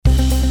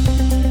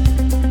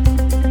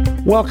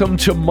Welcome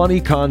to Money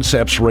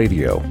Concepts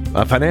Radio,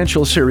 a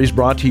financial series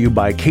brought to you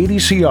by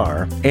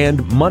KDCR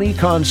and Money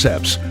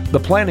Concepts, the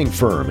planning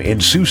firm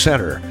in Sioux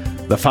Center.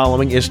 The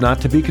following is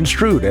not to be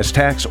construed as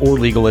tax or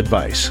legal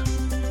advice.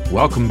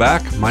 Welcome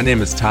back. My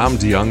name is Tom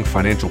DeYoung,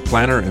 financial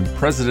planner and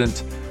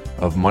president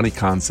of Money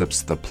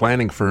Concepts, the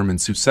planning firm in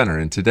Sioux Center.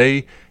 And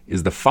today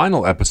is the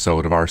final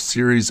episode of our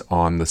series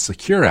on the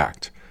Secure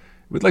Act.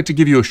 We'd like to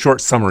give you a short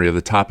summary of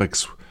the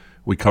topics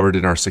we covered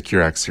in our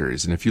Secure Act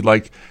series. And if you'd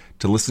like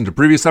to listen to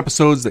previous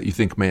episodes that you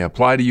think may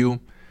apply to you,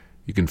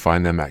 you can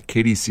find them at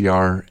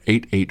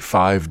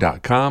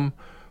kdcr885.com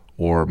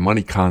or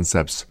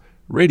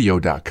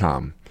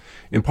moneyconceptsradio.com.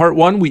 In part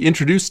one, we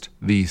introduced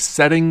the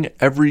Setting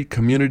Every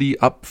Community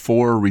Up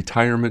for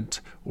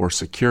Retirement or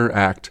Secure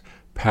Act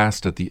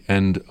passed at the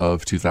end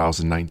of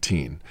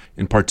 2019.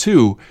 In part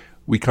two,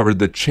 we covered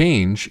the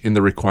change in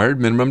the required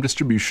minimum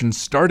distribution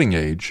starting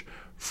age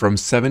from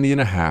 70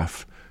 and a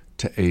half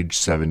to age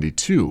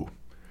 72.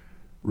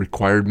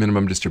 Required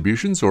minimum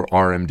distributions, or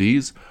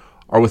RMDs,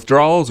 are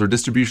withdrawals or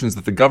distributions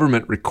that the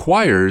government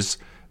requires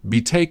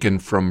be taken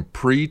from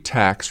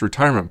pre-tax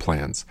retirement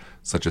plans,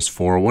 such as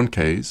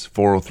 401ks,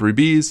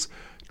 403bs,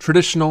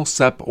 traditional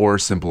SEP or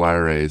simple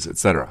IRAs,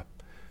 etc.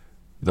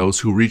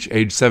 Those who reach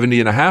age 70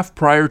 and a half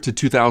prior to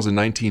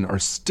 2019 are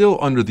still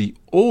under the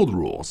old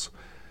rules,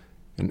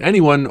 and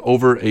anyone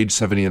over age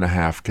 70 and a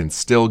half can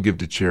still give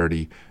to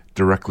charity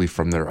directly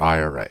from their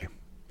IRA.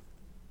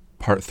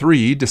 Part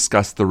 3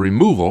 discussed the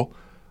removal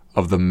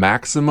of the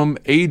maximum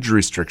age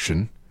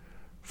restriction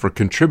for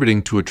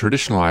contributing to a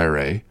traditional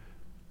IRA,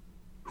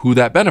 who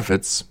that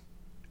benefits,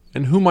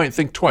 and who might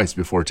think twice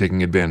before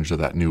taking advantage of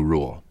that new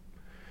rule.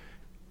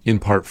 In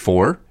Part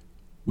 4,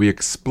 we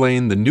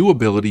explain the new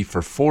ability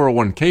for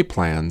 401k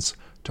plans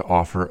to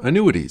offer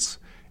annuities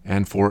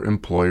and for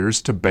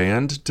employers to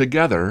band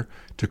together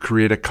to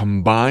create a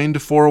combined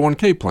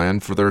 401k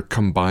plan for their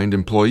combined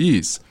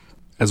employees,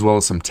 as well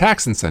as some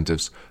tax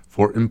incentives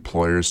for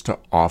employers to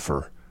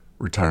offer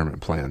retirement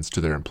plans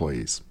to their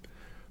employees.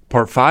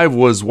 Part 5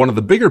 was one of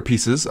the bigger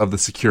pieces of the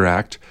Secure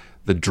Act,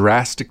 the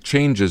drastic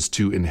changes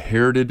to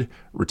inherited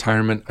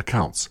retirement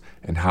accounts,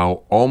 and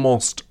how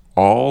almost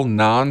all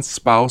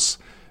non-spouse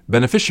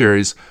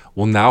beneficiaries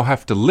will now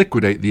have to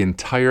liquidate the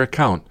entire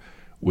account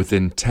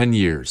within 10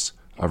 years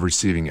of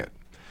receiving it.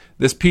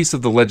 This piece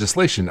of the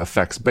legislation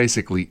affects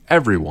basically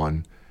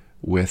everyone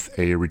with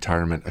a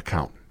retirement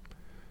account.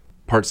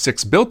 Part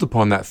 6 built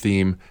upon that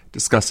theme,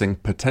 discussing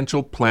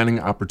potential planning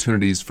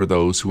opportunities for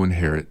those who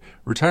inherit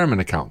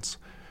retirement accounts.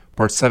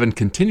 Part 7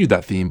 continued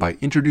that theme by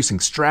introducing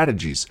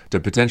strategies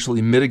to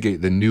potentially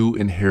mitigate the new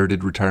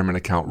inherited retirement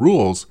account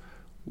rules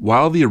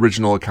while the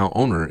original account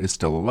owner is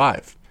still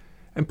alive.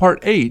 And Part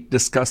 8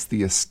 discussed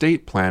the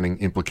estate planning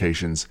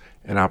implications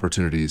and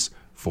opportunities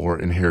for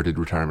inherited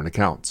retirement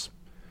accounts.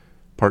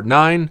 Part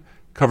 9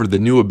 covered the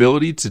new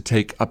ability to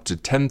take up to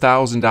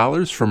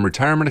 $10,000 from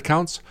retirement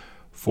accounts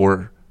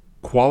for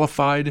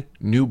qualified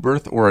new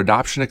birth or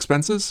adoption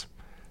expenses,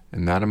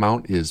 and that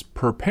amount is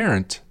per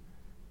parent,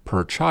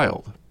 per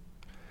child.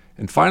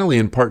 And finally,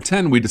 in Part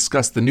 10, we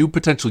discussed the new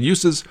potential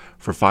uses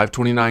for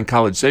 529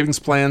 college savings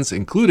plans,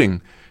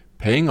 including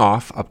paying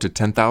off up to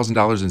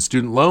 $10,000 in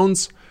student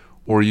loans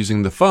or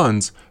using the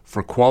funds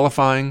for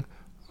qualifying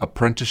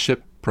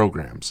apprenticeship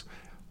programs.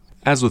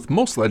 As with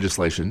most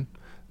legislation,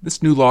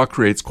 this new law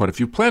creates quite a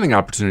few planning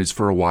opportunities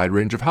for a wide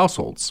range of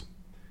households,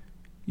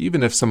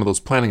 even if some of those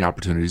planning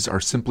opportunities are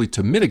simply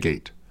to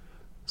mitigate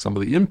some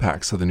of the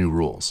impacts of the new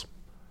rules.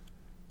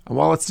 And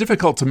while it's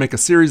difficult to make a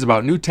series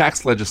about new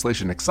tax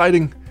legislation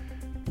exciting,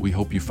 we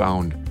hope you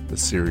found the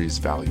series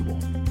valuable.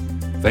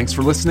 Thanks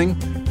for listening.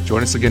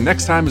 Join us again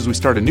next time as we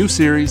start a new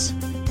series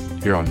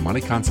here on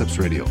Money Concepts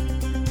Radio.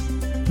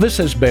 This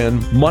has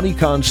been Money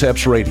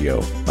Concepts Radio,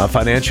 a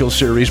financial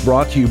series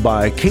brought to you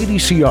by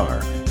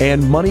KDCR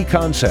and Money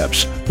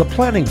Concepts, the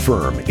planning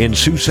firm in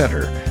Sioux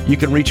Center. You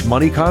can reach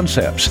Money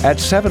Concepts at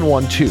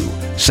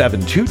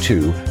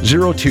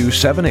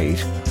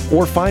 712-722-0278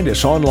 or find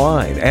us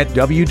online at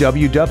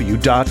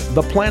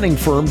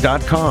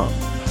www.theplanningfirm.com.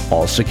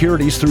 All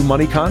securities through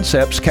Money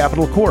Concepts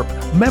Capital Corp.,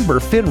 member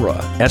FINRA,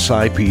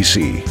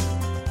 SIPC.